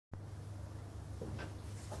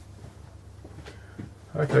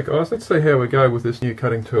Okay guys, let's see how we go with this new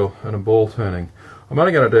cutting tool and a ball turning. I'm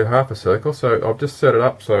only going to do half a circle, so I've just set it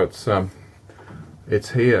up so it's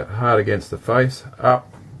here, hard against the face,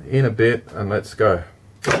 up, in a bit, and let's go.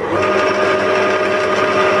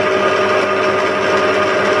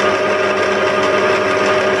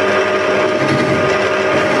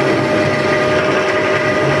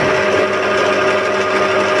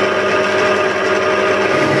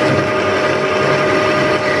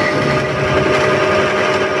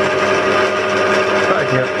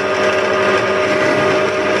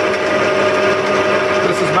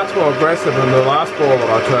 More aggressive than the last ball that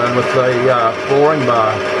I turned with the boring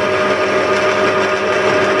bar.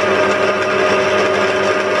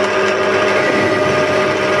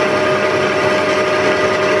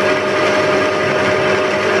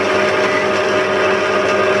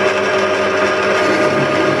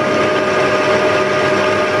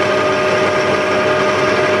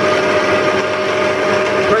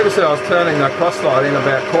 Previously I was turning the cross slide in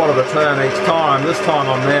about a quarter of a turn each time. This time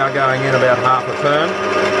I'm now going in about half a turn.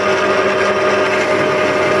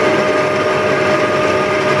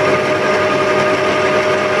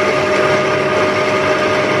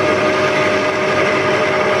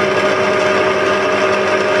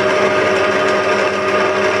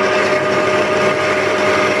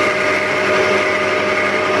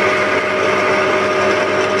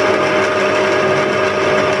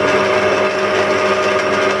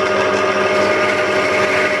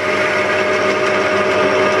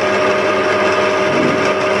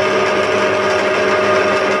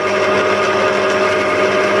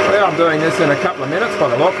 Doing this in a couple of minutes by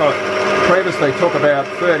the look. I previously took about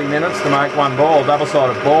 30 minutes to make one ball,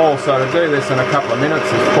 double-sided ball, so to do this in a couple of minutes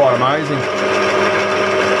is quite amazing.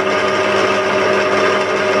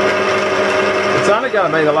 It's only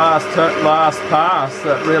going to be the last pass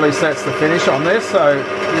that really sets the finish on this, so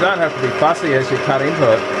you don't have to be fussy as you cut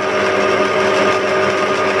into it.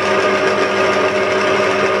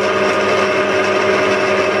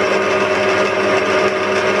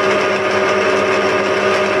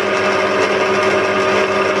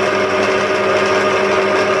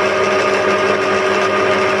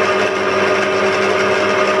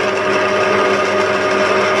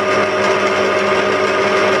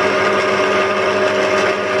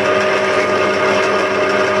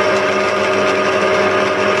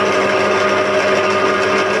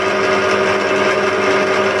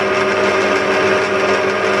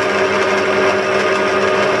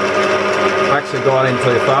 Gone in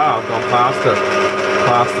too far, I've gone past it,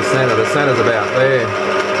 past the centre. The centre's about there.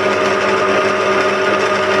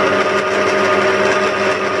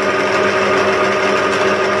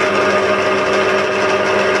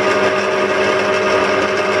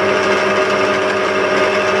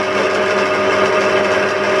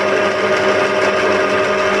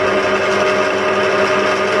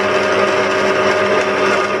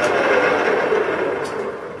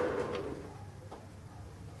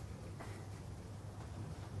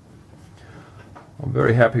 I'm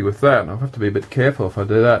very happy with that. I'll have to be a bit careful if I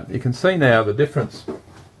do that. You can see now the difference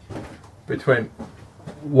between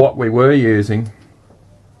what we were using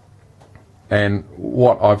and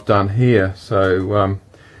what I've done here. So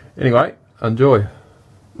anyway, enjoy.